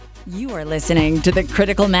You are listening to the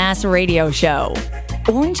Critical Mass Radio Show,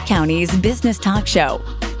 Orange County's business talk show,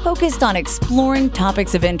 focused on exploring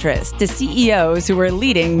topics of interest to CEOs who are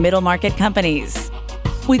leading middle market companies.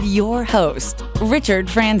 With your host, Richard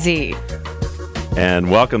Franzi.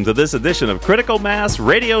 And welcome to this edition of Critical Mass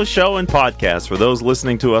Radio Show and Podcast. For those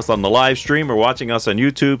listening to us on the live stream or watching us on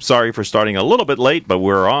YouTube, sorry for starting a little bit late, but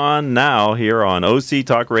we're on now here on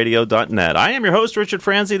octalkradio.net. I am your host, Richard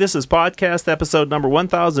Franzi. This is podcast episode number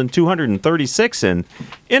 1236 and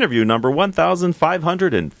interview number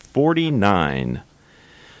 1549.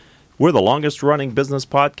 We're the longest-running business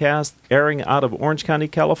podcast airing out of Orange County,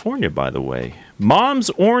 California, by the way. Moms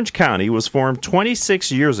Orange County was formed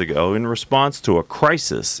 26 years ago in response to a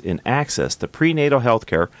crisis in access to prenatal health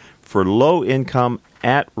care for low-income,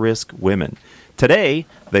 at-risk women. Today,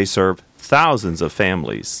 they serve thousands of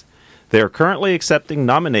families. They are currently accepting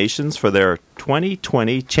nominations for their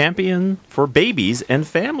 2020 Champion for Babies and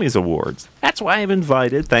Families Awards. That's why I've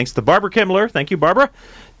invited, thanks to Barbara Kimmler, thank you, Barbara,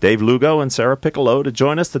 Dave Lugo and Sarah Piccolo to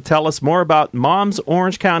join us to tell us more about Moms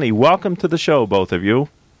Orange County. Welcome to the show, both of you.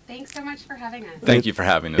 Thanks so much for having us. Thank you for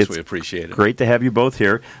having us. We appreciate it. Great to have you both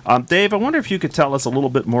here. Dave, I wonder if you could tell us a little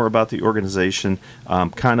bit more about the organization,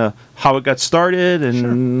 kind of how it got started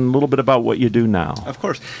and a little bit about what you do now. Of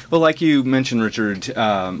course. Well, like you mentioned, Richard,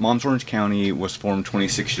 Moms Orange County was formed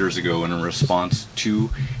 26 years ago in response to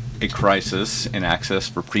a crisis in access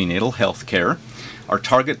for prenatal health care. Our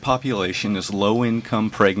target population is low-income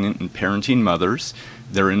pregnant and parenting mothers,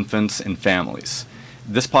 their infants, and families.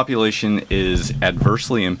 This population is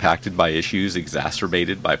adversely impacted by issues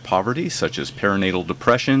exacerbated by poverty, such as perinatal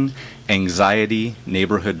depression, anxiety,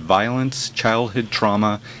 neighborhood violence, childhood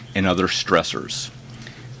trauma, and other stressors.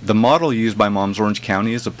 The model used by Moms Orange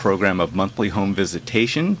County is a program of monthly home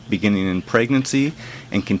visitation, beginning in pregnancy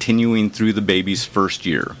and continuing through the baby's first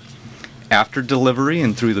year. After delivery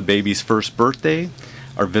and through the baby's first birthday,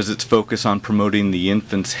 our visits focus on promoting the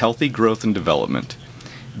infant's healthy growth and development.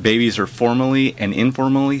 Babies are formally and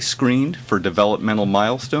informally screened for developmental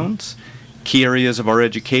milestones. Key areas of our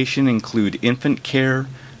education include infant care,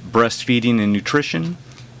 breastfeeding and nutrition,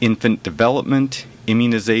 infant development,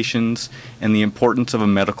 immunizations, and the importance of a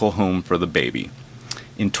medical home for the baby.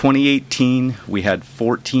 In 2018, we had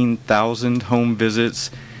 14,000 home visits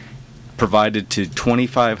provided to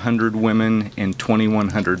 2,500 women and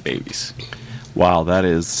 2,100 babies. Wow, that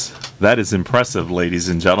is impressive, ladies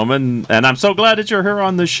and gentlemen, and I'm so glad that you're here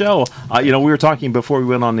on the show. We were talking before we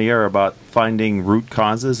went on the air about finding root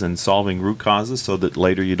causes and solving root causes so that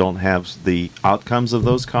later you don't have the outcomes of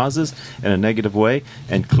those causes in a negative way,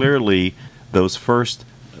 and clearly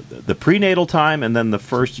the prenatal time and then the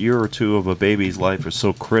first year or two of a baby's life are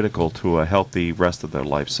so critical to a healthy rest of their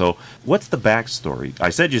life. So what's the backstory? I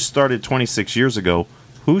said you started 26 years ago.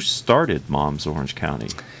 Who started Moms Orange County?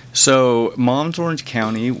 So Moms Orange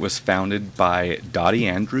County was founded by Dottie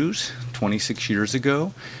Andrews 26 years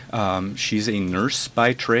ago. She's a nurse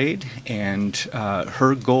by trade, and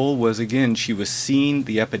her goal was, again, she was seeing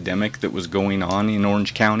the epidemic that was going on in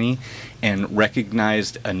Orange County and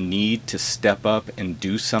recognized a need to step up and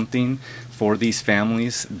do something for these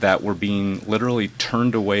families that were being literally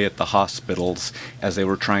turned away at the hospitals as they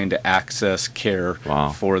were trying to access care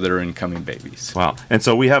for their incoming babies. Wow. And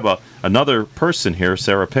so we have another person here,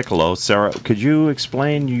 Sarah Piccolo. Sarah, could you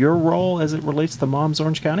explain your role as it relates to Moms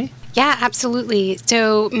Orange County? Yeah, absolutely.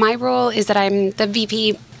 So my role is that I'm the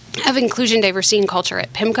VP of Inclusion, Diversity, and Culture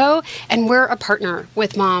at PIMCO, and we're a partner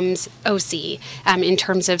with Moms OC in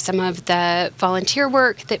terms of some of the volunteer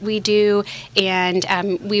work that we do, and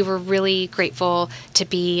we were really grateful to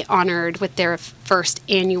be honored with their first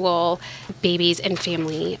annual Babies and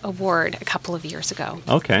Family Award a couple of years ago.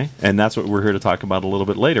 Okay, and that's what we're here to talk about a little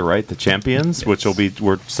bit later, right? The Champions, yes.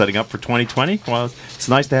 We're setting up for 2020. Well, it's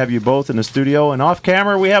nice to have you both in the studio, and off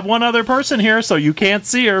camera we have one other person here, so you can't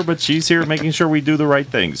see her, but she's here making sure we do the right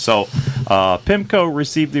things. So PIMCO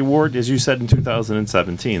received the award, as you said, in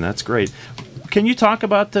 2017. That's great. Can you talk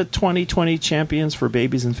about the 2020 Champions for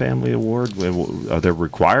Babies and Family Award? Are there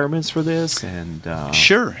requirements for this? And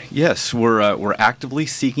Sure. Yes, we're actively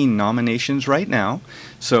seeking nominations right now.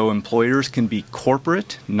 So employers can be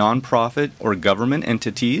corporate, nonprofit, or government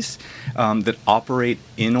entities that operate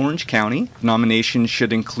in Orange County. Nominations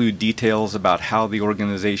should include details about how the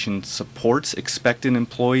organization supports expectant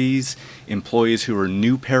employees, employees who are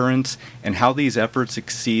new parents, and how these efforts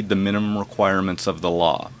exceed the minimum requirements of the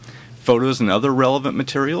law. Photos and other relevant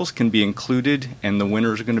materials can be included, and the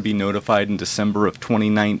winners are going to be notified in December of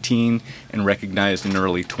 2019 and recognized in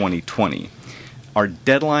early 2020. Our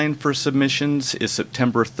deadline for submissions is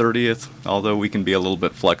September 30th, although we can be a little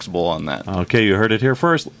bit flexible on that. Okay, you heard it here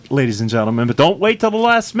first, ladies and gentlemen. But don't wait till the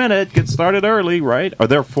last minute. Get started early, right? Are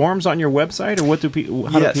there forms on your website, or what do people?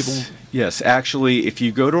 How do people? Yes. Actually, if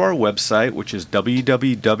you go to our website, which is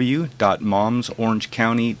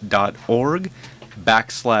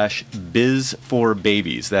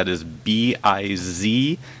www.momsorangecounty.org/biz4babies. That is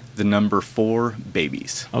BIZ, the number 4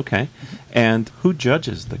 babies. Okay. And who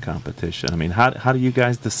judges the competition? I mean, how do you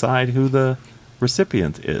guys decide who the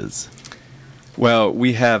recipient is? Well,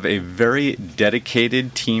 we have a very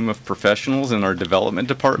dedicated team of professionals in our development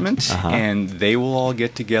department, and they will all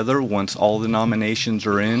get together once all the nominations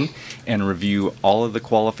are in and review all of the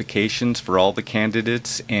qualifications for all the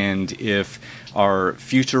candidates. And if our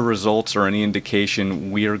future results are any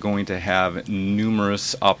indication, we are going to have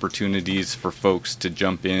numerous opportunities for folks to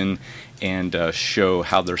jump in and show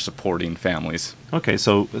how they're supporting families. Okay,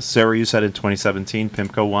 so Sarah, you said in 2017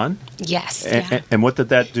 PIMCO won? Yes. And what did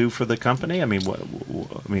that do for the company? I mean, what?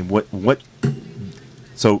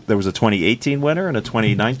 So there was a 2018 winner and a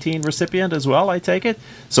 2019 recipient as well, I take it?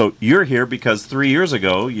 So you're here because 3 years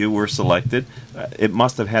ago you were selected. It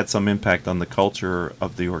must have had some impact on the culture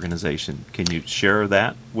of the organization. Can you share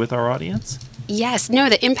that with our audience? Yes, no,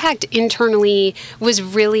 the impact internally was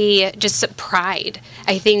really just pride.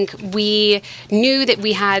 I think we knew that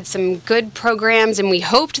we had some good programs and we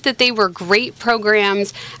hoped that they were great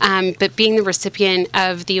programs, but being the recipient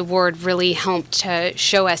of the award really helped to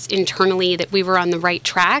show us internally that we were on the right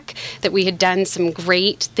track, that we had done some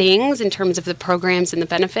great things in terms of the programs and the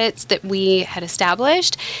benefits that we had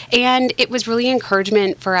established. And it was really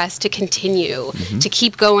encouragement for us to continue, to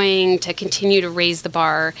keep going, to continue to raise the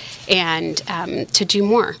bar, and to do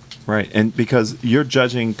more. Right, and because you're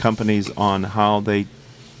judging companies on how the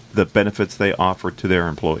benefits they offer to their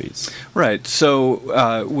employees. Right.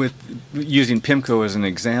 So with using PIMCO as an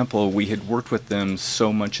example, we had worked with them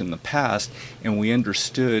so much in the past, and we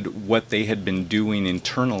understood what they had been doing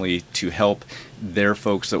internally to help their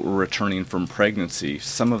folks that were returning from pregnancy.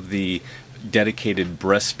 Some of the dedicated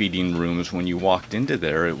breastfeeding rooms, when you walked into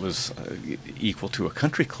there, it was equal to a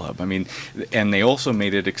country club. I mean, and they also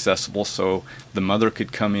made it accessible so the mother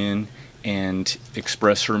could come in and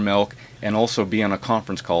express her milk and also be on a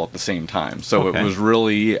conference call at the same time. So It was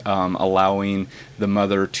really allowing the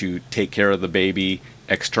mother to take care of the baby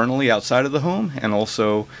externally outside of the home and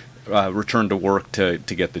also return to work to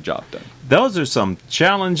get the job done. Those are some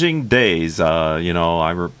challenging days.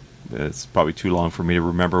 It's probably too long for me to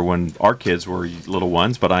remember when our kids were little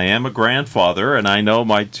ones, but I am a grandfather, and I know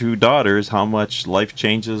my 2 daughters, how much life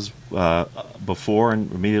changes before and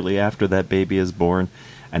immediately after that baby is born.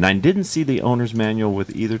 And I didn't see the owner's manual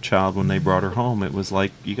with either child when they brought her home. It was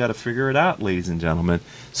like, you got to figure it out, ladies and gentlemen.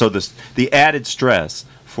 So the added stress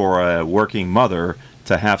for a working mother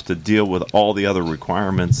to have to deal with all the other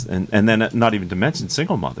requirements, and then not even to mention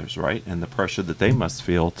single mothers, right? And the pressure that they must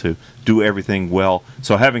feel to do everything well.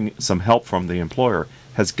 So having some help from the employer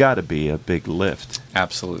has got to be a big lift.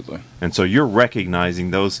 Absolutely. And so you're recognizing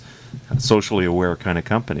those socially aware kind of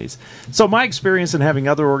companies. So my experience in having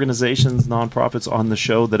other organizations, nonprofits on the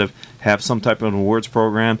show that have some type of awards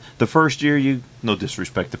program, the first year no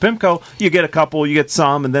disrespect to PIMCO, you get a couple, you get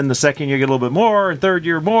some, and then the second year you get a little bit more, and third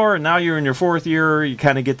year more, and now you're in your 4th year, you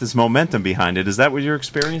kind of get this momentum behind it. Is that what you're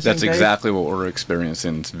experiencing, That's Dave? exactly what we're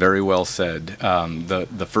experiencing. It's very well said.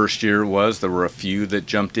 The first year there were a few that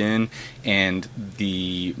jumped in, and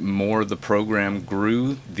the more the program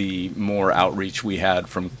grew, the more outreach we had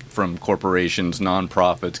from corporations,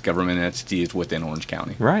 nonprofits, government entities within Orange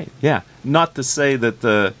County. Right, yeah. Not to say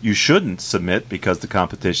that you shouldn't submit because the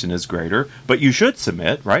competition is greater, but you should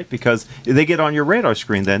submit, right? Because they get on your radar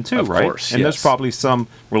screen then too, right? Of course, and yes. There's probably some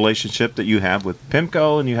relationship that you have with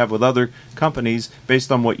PIMCO and you have with other companies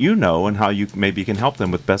based on what you know and how you maybe can help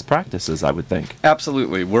them with best practices, I would think.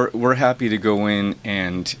 Absolutely. We're happy to go in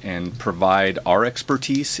and provide our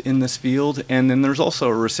expertise in this field, and then there's also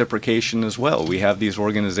a reciprocation as well. We have these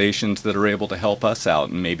organizations that are able to help us out,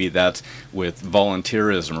 and maybe that's with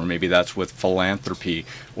volunteerism, or maybe that's with philanthropy,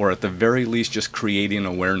 or at the very least just creating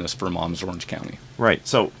awareness for Moms Orange County. Right.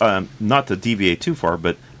 So not to deviate too far,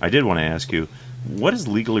 but I did want to ask you, what is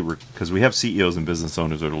legally, because we have CEOs and business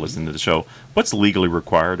owners that are listening to the show, what's legally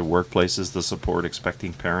required of workplaces to support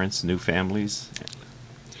expecting parents, new families?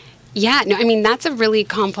 Yeah, no, I mean, that's a really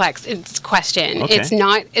complex question. Okay. It's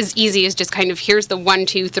not as easy as just kind of, here's the 1,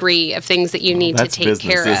 2, 3 of things that you need to take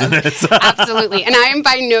business, care isn't of. it? Absolutely. And I am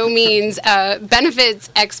by no means a benefits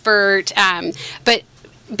expert, but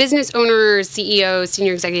business owners, CEOs,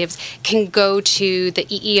 senior executives can go to the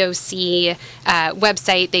EEOC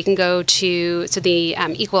website. They can go to the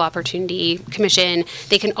Equal Opportunity Commission.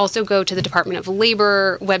 They can also go to the Department of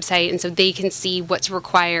Labor website, and so they can see what's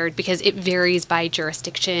required because it varies by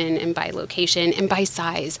jurisdiction and by location and by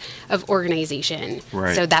size of organization.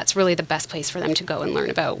 Right. So that's really the best place for them to go and learn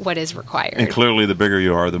about what is required. And clearly, the bigger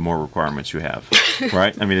you are, the more requirements you have,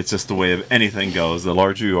 right? I mean, it's just the way of anything goes. The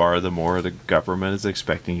larger you are, the more the government is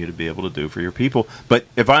expecting you to be able to do for your people. But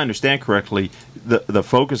if I understand correctly, the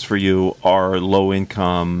focus for you are low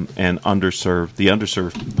income and the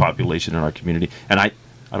underserved population in our community. And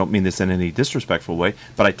I don't mean this in any disrespectful way,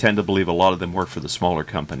 but I tend to believe a lot of them work for the smaller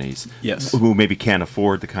companies. Yes. Who maybe can't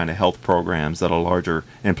afford the kind of health programs that a larger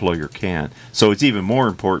employer can. So it's even more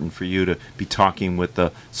important for you to be talking with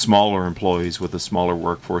the smaller employees with a smaller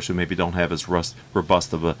workforce who maybe don't have as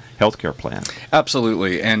robust of a healthcare plan.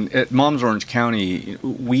 Absolutely. And at Moms Orange County,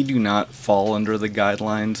 we do not fall under the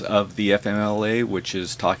guidelines of the FMLA, which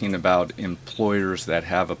is talking about employers that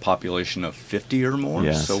have a population of 50 or more.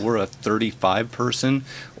 Yes. So we're a 35-person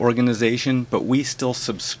organization, but we still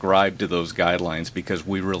subscribe to those guidelines because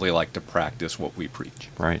we really like to practice what we preach.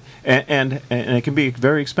 Right. And it can be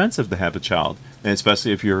very expensive to have a child, and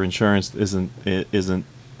especially if your insurance isn't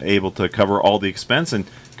able to cover all the expense. And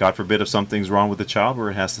God forbid if something's wrong with the child where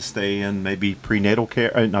it has to stay in maybe prenatal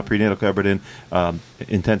care, not prenatal care, but in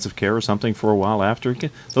intensive care or something for a while after.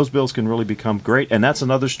 Those bills can really become great. And that's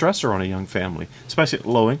another stressor on a young family, especially a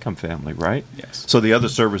low-income family, right? Yes. So the other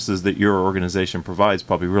services that your organization provides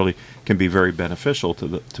probably really can be very beneficial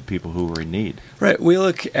to people who are in need. Right. We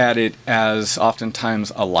look at it as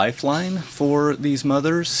oftentimes a lifeline for these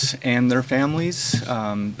mothers and their families.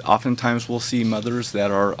 Oftentimes we'll see mothers that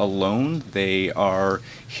are alone. They are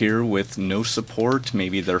here with no support.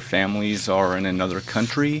 Maybe their families are in another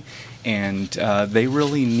country, and they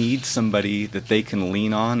really need somebody that they can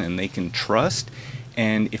lean on and they can trust.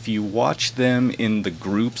 And if you watch them in the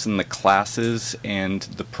groups and the classes and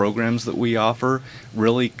the programs that we offer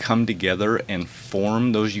really come together and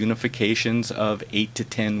form those unifications of 8 to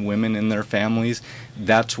 10 women in their families,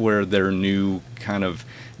 that's where their new kind of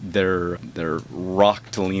their rock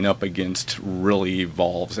to lean up against really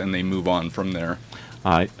evolves, and they move on from there.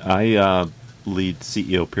 I lead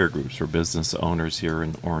CEO peer groups for business owners here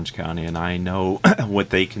in Orange County, and I know what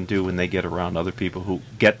they can do when they get around other people who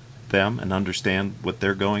get them and understand what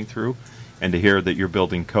they're going through. And to hear that you're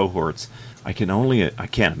building cohorts, I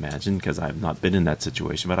can't imagine because I've not been in that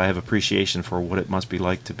situation, but I have appreciation for what it must be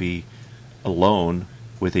like to be alone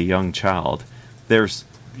with a young child.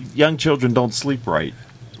 Young children don't sleep right?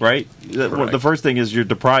 The first thing is you're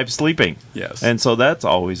deprived sleeping. Yes. And so that's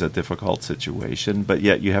always a difficult situation, but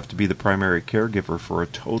yet you have to be the primary caregiver for a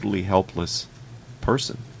totally helpless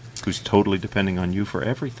person who's totally depending on you for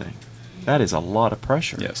everything. That is a lot of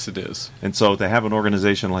pressure. Yes, it is. And so to have an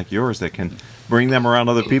organization like yours that can bring them around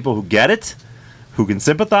other people who get it, who can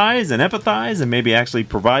sympathize and empathize and maybe actually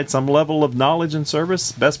provide some level of knowledge and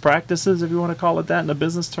service, best practices, if you want to call it that in a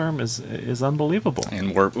business term, is unbelievable.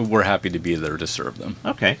 And we're happy to be there to serve them.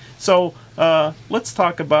 Okay, so let's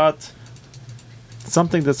talk about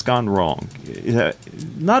something that's gone wrong.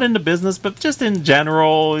 Not in the business, but just in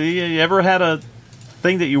general. You ever had a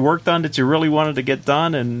thing that you worked on that you really wanted to get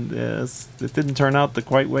done and it didn't turn out the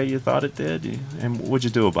quite way you thought it did? And what'd you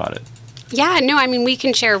do about it? Yeah, no, I mean, we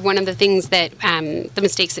can share one of the things that, the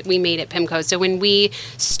mistakes that we made at PIMCO. So when we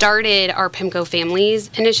started our PIMCO Families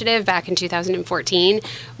initiative back in 2014,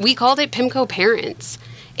 we called it PIMCO Parents.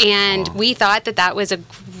 And we thought that was a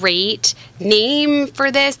great name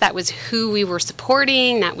for this. That was who we were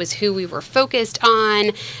supporting. That was who we were focused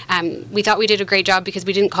on. We thought we did a great job because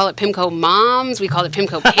we didn't call it PIMCO Moms. We called it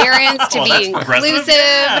PIMCO Parents to be inclusive.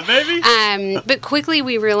 Yeah, baby. But quickly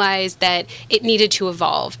we realized that it needed to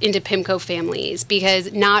evolve into PIMCO Families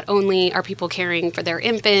because not only are people caring for their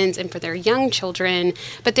infants and for their young children,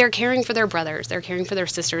 but they're caring for their brothers. They're caring for their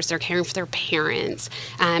sisters. They're caring for their parents.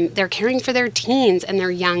 They're caring for their teens and their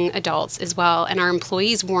young adults as well, and our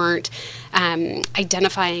employees weren't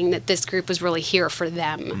identifying that this group was really here for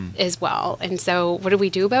them as well. And so what did we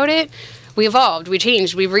do about it? We evolved, we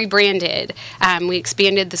changed, we rebranded, we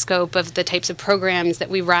expanded the scope of the types of programs that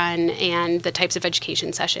we run and the types of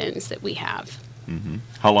education sessions that we have. Mm-hmm.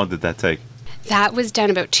 How long did that take? That was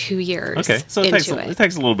done about 2 years. Okay, so it takes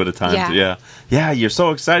a little bit of time. Yeah, you're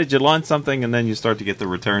so excited you launch something, and then you start to get the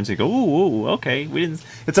returns. And you go, ooh, okay, we didn't.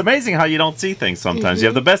 It's amazing how you don't see things sometimes. Mm-hmm. You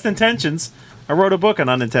have the best intentions. I wrote a book on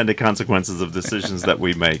unintended consequences of decisions that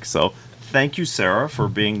we make. So thank you, Sarah, for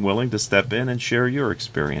being willing to step in and share your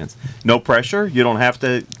experience. No pressure. You don't have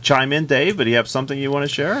to chime in, Dave, but do you have something you want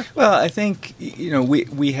to share? Well, I think,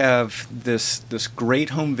 we have this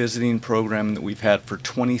great home visiting program that we've had for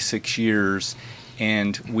 26 years,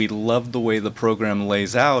 and we love the way the program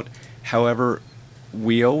lays out. However,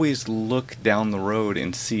 we always look down the road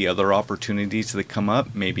and see other opportunities that come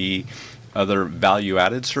up, maybe other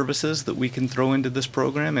value-added services that we can throw into this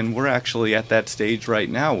program, and we're actually at that stage right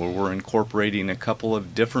now where we're incorporating a couple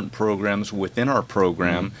of different programs within our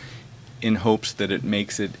program in hopes that it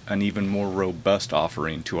makes it an even more robust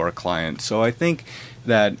offering to our clients. So I think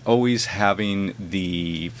that always having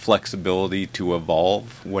the flexibility to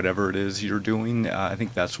evolve whatever it is you're doing, I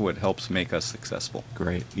think that's what helps make us successful.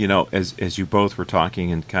 Great. As you both were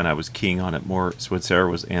talking, and kind of I was keying on it more, it's what Sarah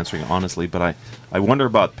was answering honestly, but I wonder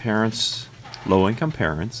about parents, low-income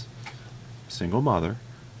parents, single mother,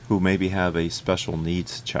 who maybe have a special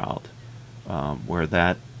needs child, where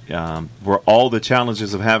all the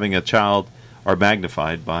challenges of having a child are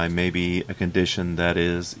magnified by maybe a condition that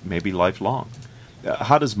is maybe lifelong.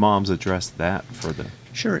 How does Moms address that for them?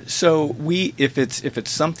 Sure. So if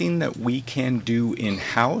it's something that we can do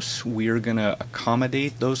in-house, we are going to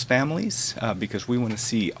accommodate those families because we want to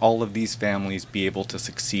see all of these families be able to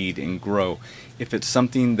succeed and grow. If it's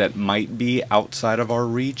something that might be outside of our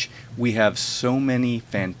reach, we have so many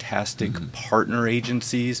fantastic partner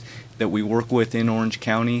agencies that we work with in Orange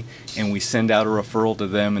County, and we send out a referral to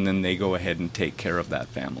them, and then they go ahead and take care of that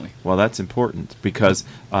family. Well, that's important because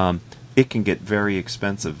it can get very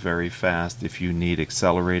expensive very fast if you need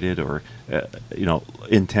accelerated or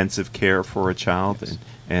intensive care for a child. Yes.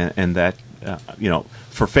 And that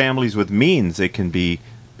for families with means, it can be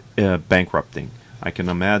bankrupting. I can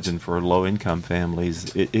imagine for low-income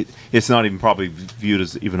families, it's not even probably viewed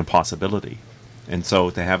as even a possibility. And so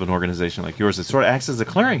to have an organization like yours, it sort of acts as a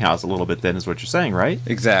clearinghouse a little bit then, is what you're saying, right?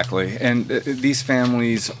 Exactly. And these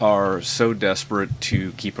families are so desperate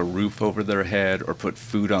to keep a roof over their head or put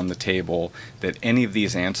food on the table that any of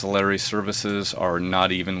these ancillary services are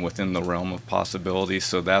not even within the realm of possibility.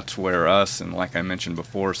 So that's where us, and like I mentioned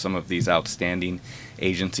before, some of these outstanding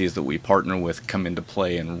agencies that we partner with come into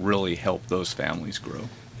play and really help those families grow.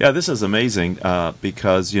 Yeah, this is amazing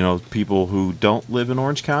because, people who don't live in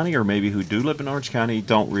Orange County or maybe who do live in Orange County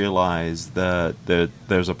don't realize that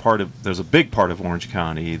there's a big part of Orange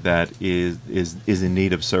County that is in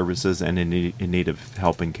need of services and in need of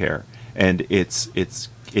help and care. And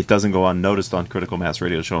it doesn't go unnoticed on Critical Mass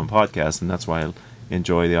Radio Show and Podcast, and that's why I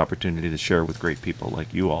enjoy the opportunity to share with great people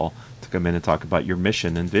like you all to come in and talk about your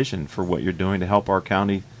mission and vision for what you're doing to help our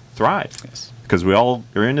county thrive. Yes. Because we all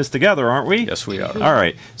are in this together, aren't we? Yes, we are. All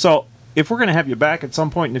right. So if we're going to have you back at some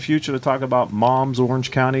point in the future to talk about Moms Orange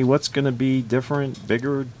County, what's going to be different,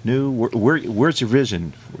 bigger, new? Where's your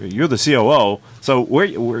vision? You're the COO. So where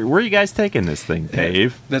are you guys taking this thing,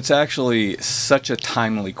 Dave? That's actually such a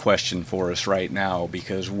timely question for us right now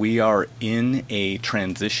because we are in a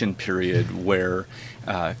transition period where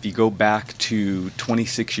if you go back to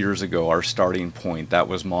 26 years ago, our starting point, that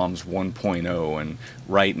was Moms 1.0, and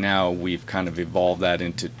right now we've kind of evolved that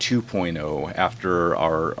into 2.0 after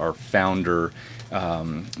our founder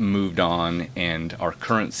moved on and our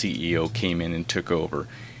current CEO came in and took over.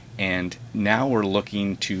 And now we're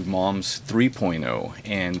looking to Moms 3.0,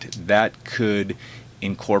 and that could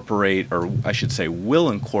incorporate, or I should say will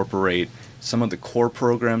incorporate, some of the core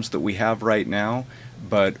programs that we have right now,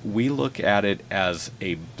 but we look at it as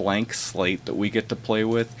a blank slate that we get to play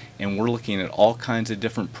with, and we're looking at all kinds of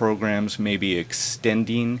different programs, maybe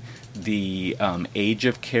extending the age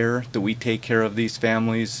of care that we take care of these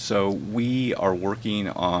families. So we are working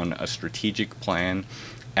on a strategic plan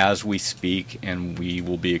as we speak, and we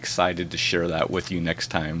will be excited to share that with you next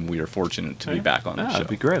time we are fortunate to be back on the show. That'd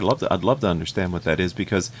be great. I'd love to understand what that is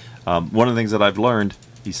because one of the things that I've learned.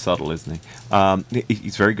 He's subtle, isn't he?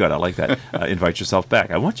 He's very good. I like that. Invite yourself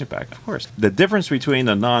back. I want you back, of course. The difference between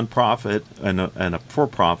a nonprofit and a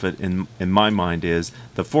for-profit, in my mind, is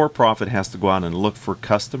the for-profit has to go out and look for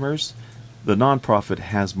customers. The nonprofit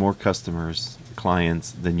has more customers,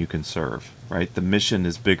 clients, than you can serve, right? The mission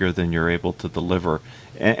is bigger than you're able to deliver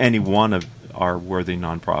any one of our worthy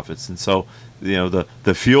nonprofits. And so,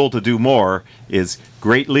 the fuel to do more is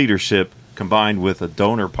great leadership combined with a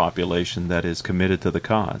donor population that is committed to the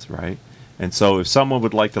cause, right? And so if someone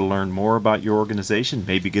would like to learn more about your organization,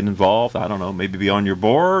 maybe get involved, I don't know, maybe be on your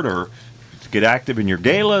board or get active in your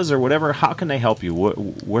galas or whatever, how can they help you?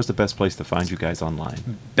 Where's the best place to find you guys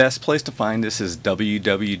online? Best place to find us is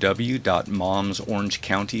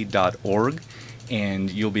www.momsorangecounty.org. and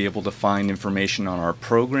you'll be able to find information on our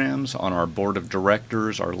programs, on our board of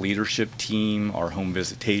directors, our leadership team, our home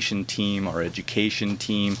visitation team, our education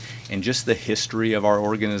team, and just the history of our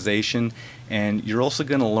organization. And you're also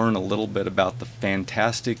going to learn a little bit about the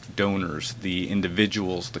fantastic donors, the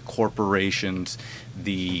individuals, the corporations,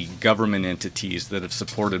 the government entities that have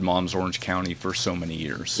supported Moms Orange County for so many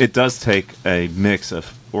years. It does take a mix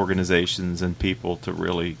of organizations and people to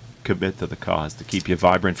really commit to the cause, to keep you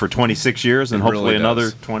vibrant for 26 years and hopefully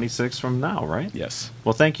another 26 from now, right? Yes.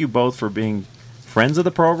 Well, thank you both for being friends of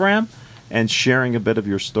the program and sharing a bit of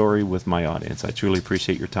your story with my audience. I truly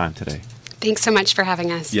appreciate your time today. Thanks so much for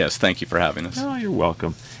having us. Yes, thank you for having us. Oh, you're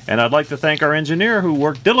welcome. And I'd like to thank our engineer who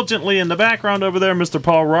worked diligently in the background over there, Mr.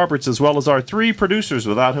 Paul Roberts, as well as our 3 producers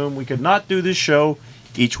without whom we could not do this show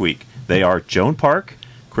each week. They are Joan Park,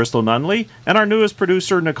 Crystal Nunley, and our newest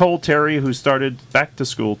producer, Nicole Terry, who started back to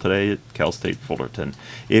school today at Cal State Fullerton.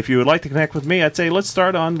 If you would like to connect with me, I'd say let's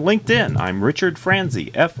start on LinkedIn. I'm Richard Franzi,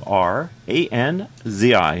 Franzi.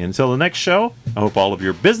 Until the next show, I hope all of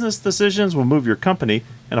your business decisions will move your company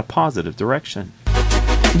in a positive direction.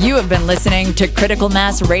 You have been listening to Critical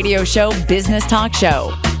Mass Radio Show Business Talk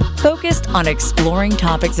Show, focused on exploring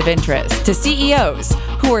topics of interest to CEOs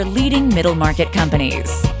who are leading middle market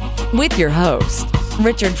companies. With your host,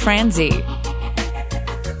 Richard Franzi.